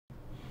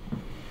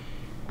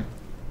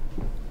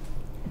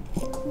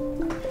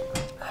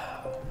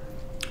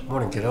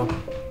Morning, kiddo.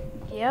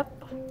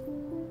 Yep.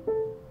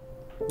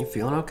 You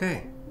feeling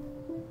okay?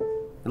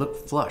 You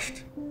look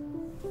flushed.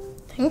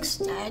 Thanks,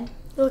 Dad.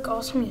 You look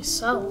awesome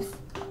yourself.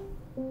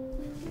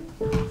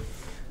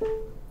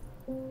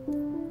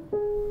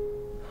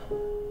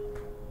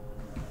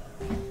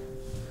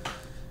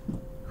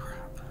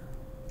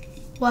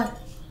 What?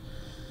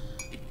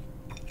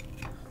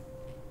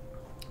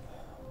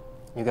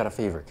 You got a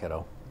fever,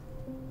 kiddo.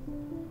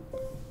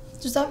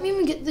 Does that mean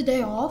we get the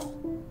day off?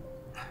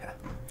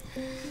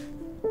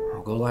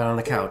 I'll go lie on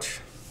the couch.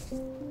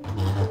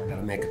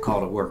 Gotta make a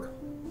call to work.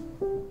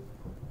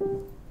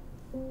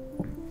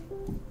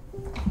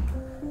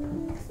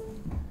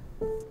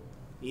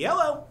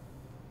 Yellow.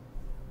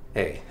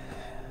 Hey,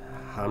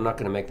 I'm not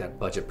gonna make that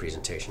budget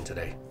presentation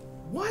today.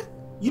 What?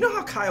 You know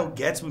how Kyle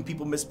gets when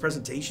people miss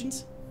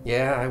presentations?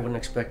 Yeah, I wouldn't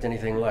expect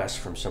anything less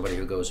from somebody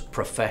who goes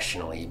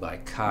professionally by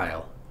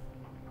Kyle.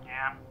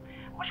 Yeah,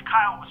 wish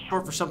Kyle was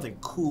Short for something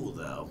cool,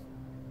 though.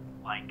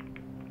 like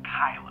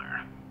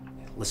Kyler.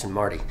 Listen,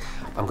 Marty,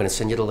 I'm gonna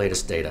send you the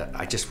latest data.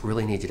 I just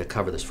really need you to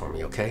cover this for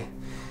me, okay?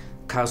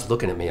 Kyle's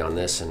looking at me on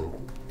this, and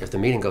if the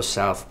meeting goes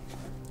south,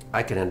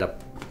 I could end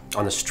up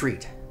on the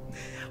street.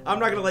 I'm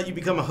not gonna let you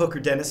become a hooker,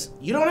 Dennis.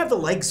 You don't have the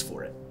legs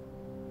for it.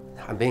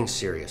 I'm being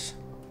serious.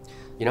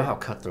 You know how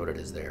cutthroat it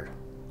is there.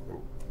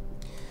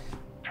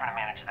 Trying to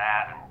manage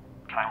that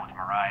and time with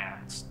Mariah.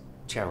 It's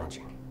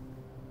challenging.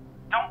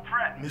 Don't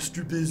fret.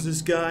 Mr.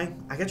 Business Guy,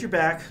 I got your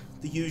back,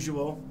 the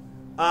usual.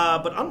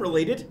 But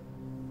unrelated,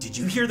 did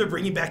you hear they're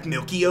bringing back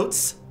Milky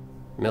Oats?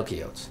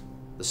 Milky Oats.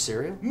 The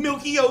cereal?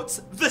 Milky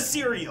Oats, the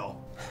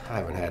cereal! I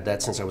haven't had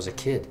that since I was a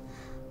kid.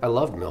 I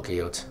loved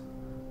Milky Oats.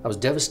 I was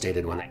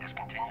devastated when They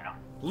discontinued them.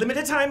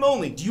 Limited time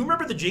only. Do you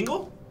remember the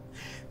jingle?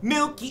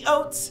 Milky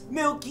Oats,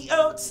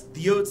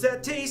 the oats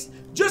that taste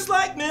just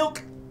like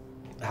milk.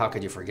 How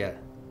could you forget?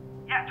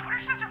 Yeah,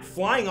 Twitter says they're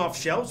Flying off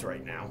shelves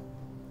right now.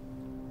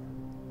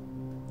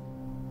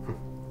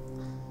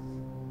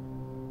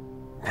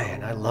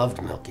 Man, I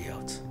loved Milky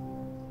Oats.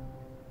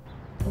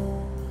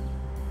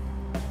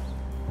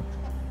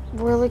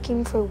 We're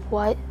looking for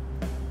what?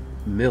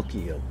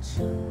 Milky Oats.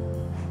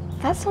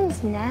 That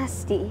sounds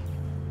nasty.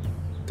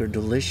 They're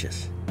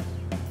delicious.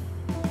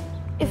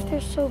 If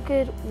they're so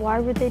good, why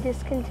were they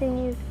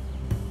discontinued?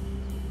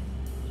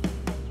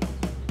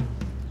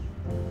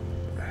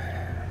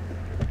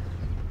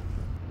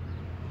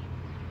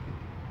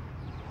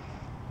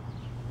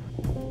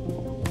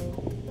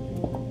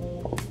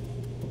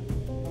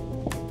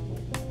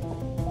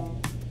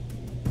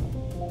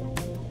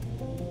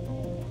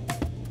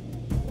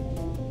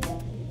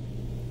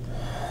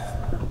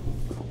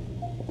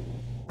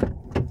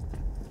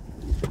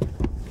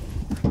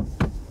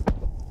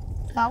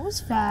 That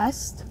was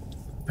fast.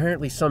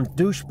 Apparently some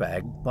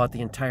douchebag bought the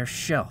entire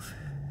shelf.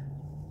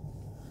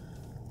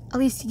 At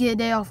least you get a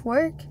day off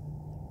work.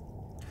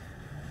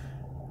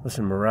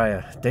 Listen,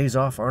 Mariah, days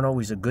off aren't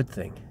always a good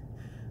thing.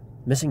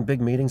 Missing big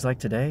meetings like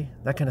today,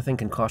 that kind of thing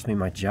can cost me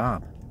my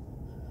job.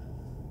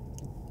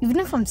 Even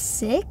if I'm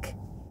sick?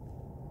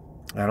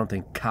 I don't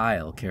think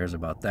Kyle cares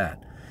about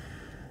that.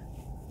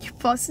 Your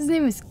boss's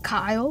name is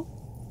Kyle?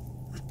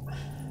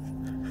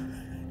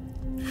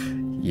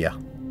 Yeah.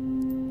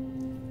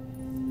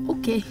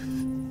 Okay.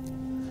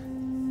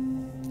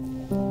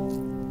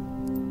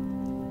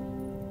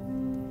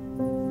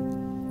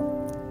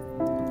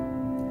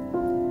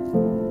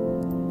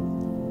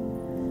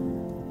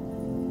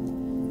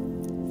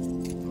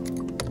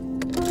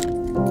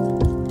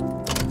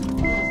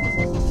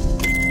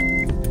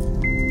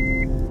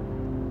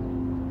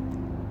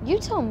 You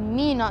tell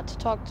me not to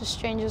talk to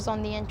strangers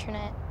on the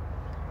internet,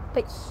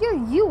 but here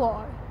you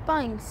are,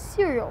 buying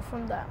cereal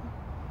from them.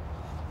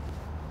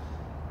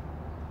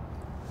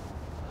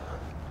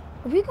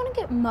 Are we gonna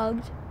get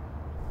mugged?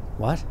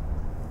 What?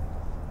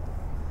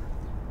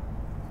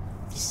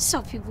 This is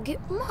how people get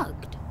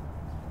mugged.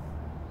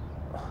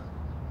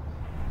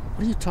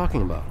 What are you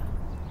talking about?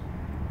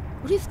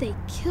 What if they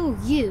kill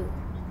you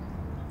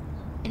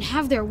and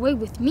have their way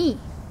with me?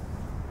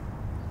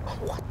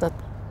 What the?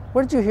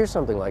 Where did you hear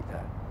something like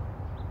that?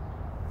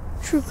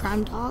 True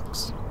crime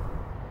docs.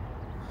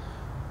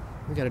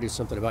 We gotta do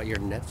something about your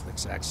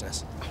Netflix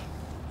access.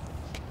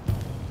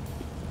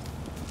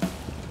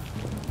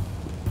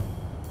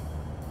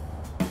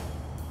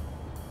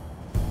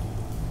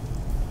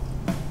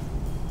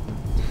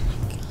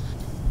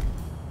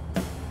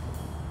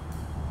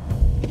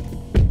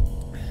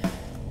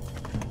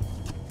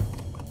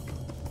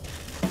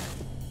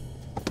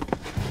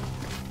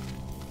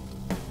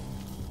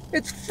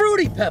 It's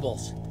Fruity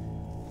Pebbles!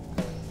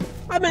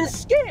 I've been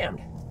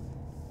scammed!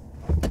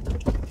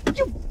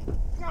 You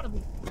gotta be...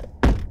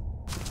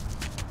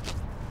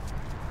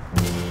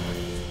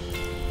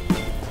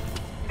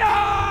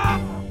 Ah!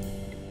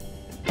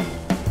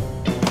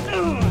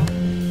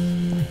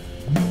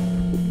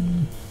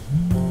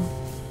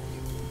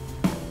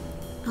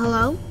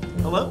 Hello?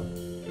 Hello?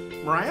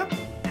 Mariah?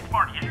 It's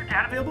Marty. Is your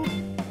dad available?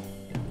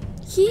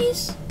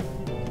 He's...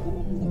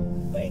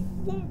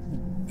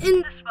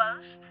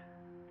 Indisposed.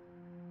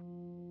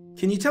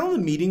 Can you tell him the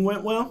meeting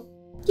went well?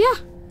 Yeah.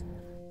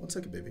 1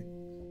 second, baby.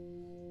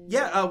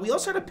 Yeah, we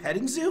also had a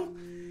petting zoo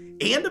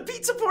and a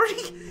pizza party.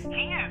 He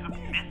is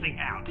missing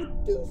out.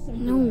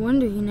 No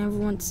wonder he never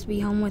wants to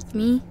be home with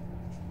me.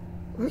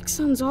 Work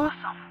sounds awesome.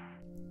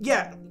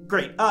 Yeah,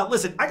 great.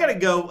 Listen, I gotta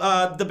go.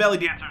 The belly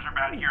dancers Dancers are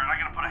about here, and I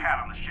gotta put a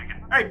hat on this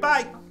chicken. All right,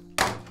 bye.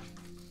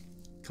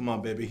 Come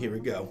on, baby. Here we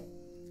go.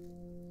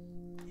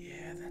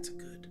 Yeah, that's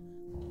good.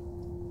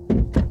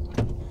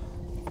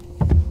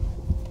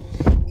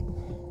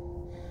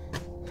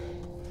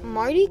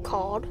 Marty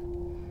called.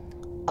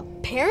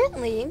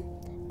 Apparently,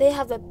 they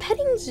have a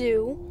petting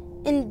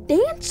zoo and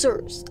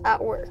dancers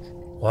at work.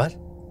 What?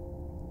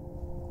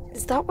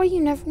 Is that why you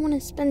never want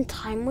to spend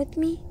time with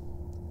me?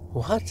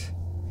 What?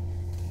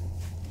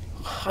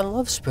 I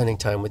love spending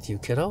time with you,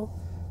 kiddo.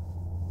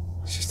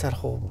 It's just that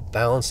whole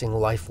balancing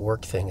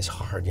life-work thing is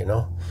hard, you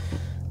know?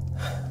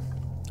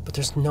 But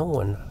there's no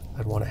one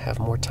I'd want to have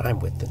more time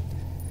with than...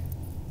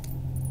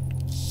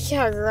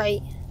 Yeah,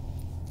 right.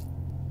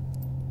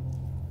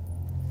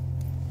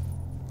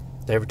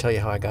 Did I ever tell you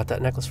how I got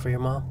that necklace for your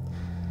mom?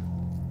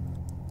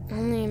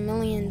 Only a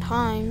million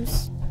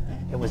times.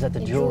 It was at the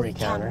jewelry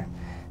counter,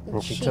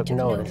 and she took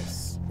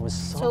notice. It was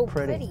so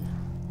pretty.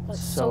 But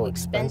so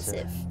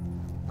expensive.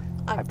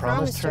 I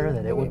promised her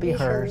that it would be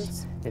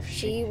hers if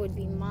she would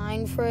be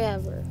mine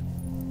forever.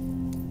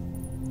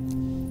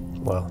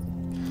 Well,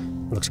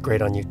 it looks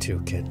great on you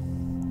too, kid.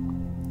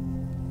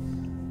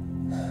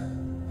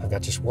 I've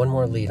got just one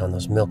more lead on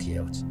those Milky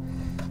Oats.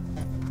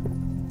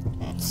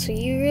 So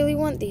you really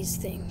want these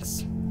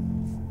things?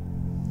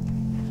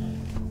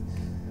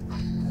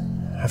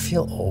 I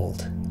feel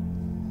old.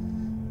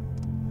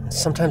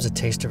 Sometimes a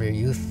taste of your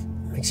youth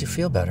makes you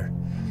feel better.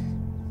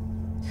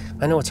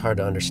 I know it's hard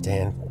to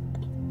understand,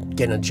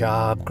 getting a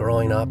job,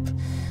 growing up,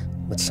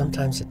 but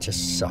sometimes it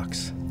just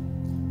sucks. It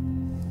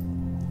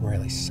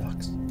really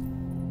sucks.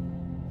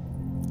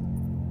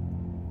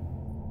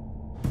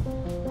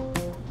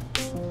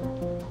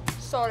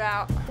 Sold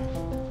out.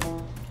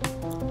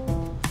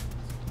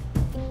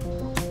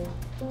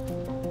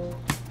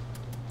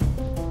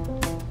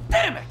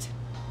 Damn it!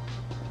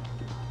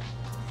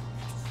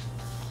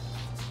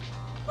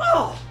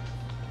 Oh!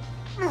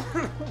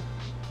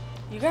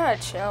 You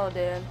gotta chill,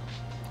 dude.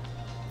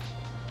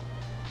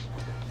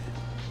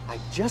 I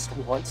just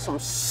want some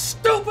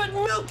stupid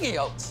Milky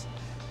Oats!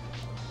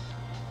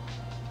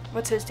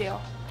 What's his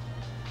deal?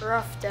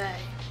 Rough day.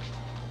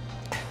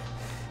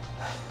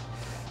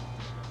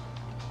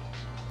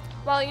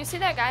 Well, you see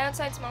that guy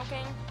outside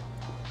smoking?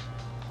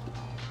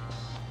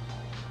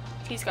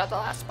 He's got the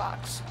last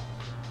box.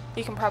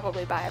 You can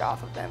probably buy it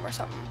off of them or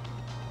something.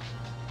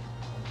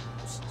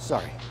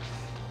 Sorry.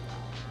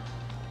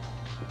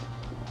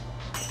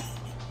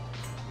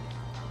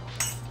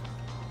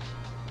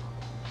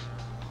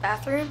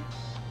 Bathroom?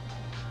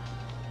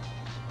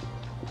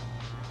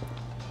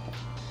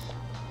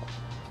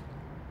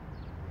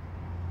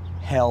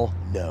 Hell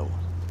no.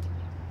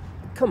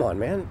 Come on,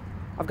 man.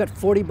 I've got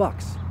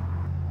 $40.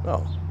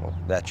 Oh, well,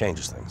 that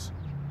changes things.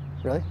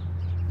 Really?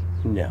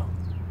 No.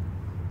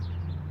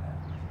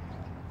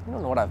 You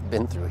don't know what I've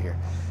been through here.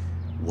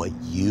 What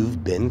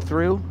you've been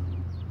through?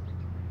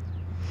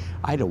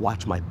 I had to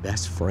watch my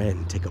best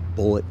friend take a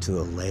bullet to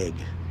the leg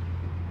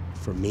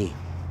for me.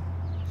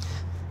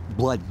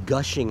 Blood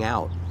gushing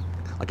out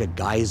like a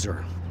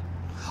geyser,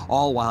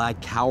 all while I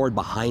cowered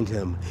behind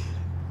him,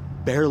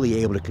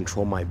 barely able to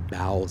control my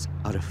bowels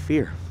out of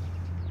fear.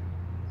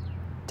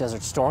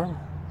 Desert Storm?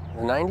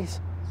 In the 90s?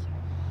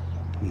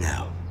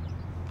 No.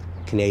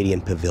 Canadian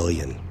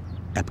Pavilion,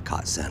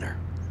 Epcot Center.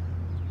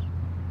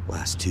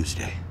 Last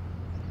Tuesday.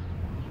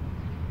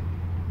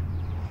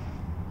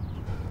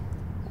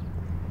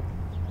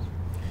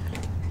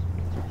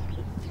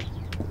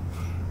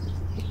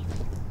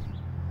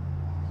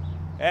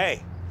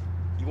 Hey,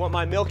 you want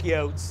my Milky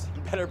Oats?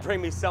 You better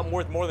bring me something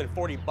worth more than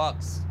 $40.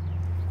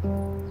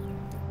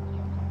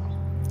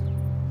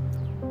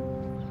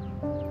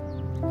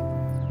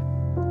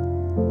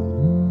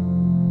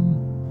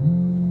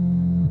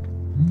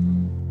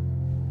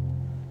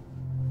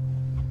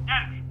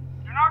 Dennis,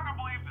 you're not gonna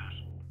believe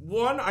this.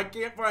 One, I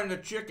can't find the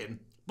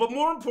chicken. But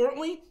more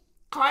importantly,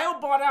 Kyle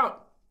bought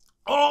out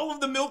all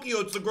of the Milky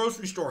Oats the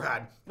grocery store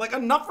had. Like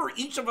enough for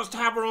each of us to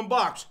have our own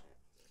box.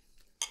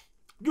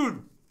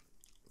 Dude,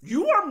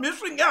 you are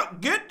missing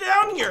out. Get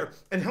down here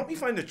and help me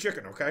find the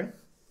chicken, okay?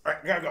 All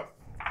right, gotta go.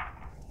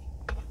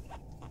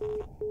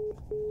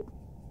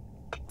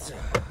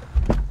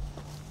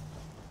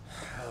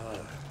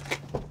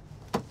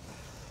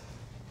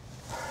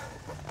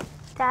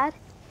 Dad?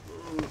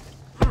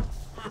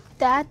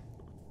 Dad?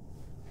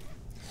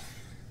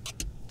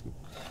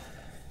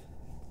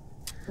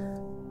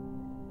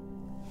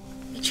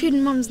 You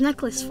traded Mom's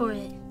necklace for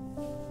it.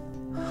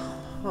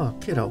 Oh,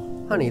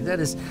 kiddo, honey, that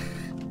is...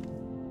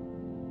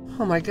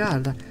 Oh my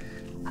God.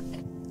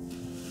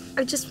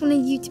 I just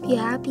wanted you to be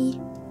happy.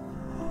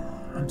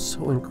 I'm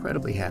so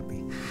incredibly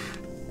happy.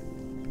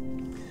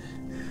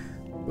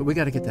 But we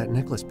gotta get that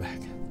necklace back.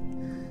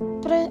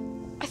 But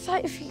I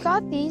thought if you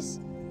got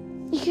these,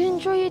 You can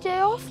enjoy your day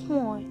off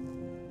more.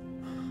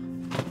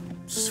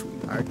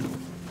 Sweetheart.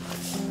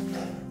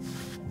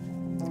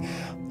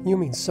 You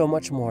mean so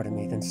much more to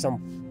me than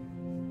some...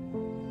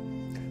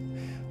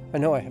 I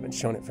know I haven't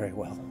shown it very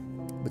well,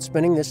 but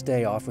spending this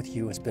day off with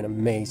you has been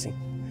amazing.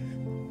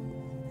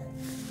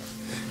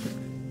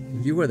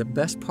 You are the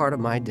best part of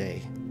my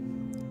day,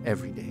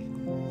 every day.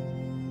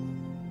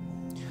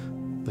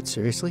 But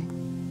seriously,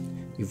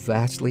 you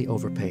vastly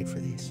overpaid for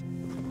these.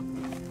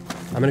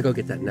 I'm gonna go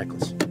get that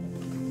necklace.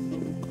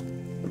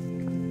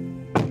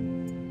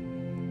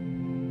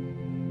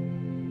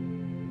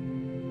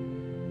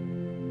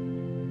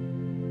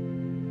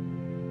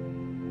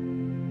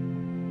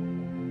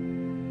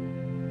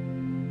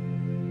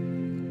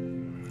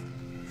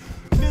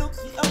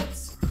 Milky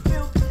oats,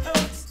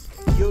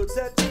 you're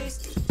touching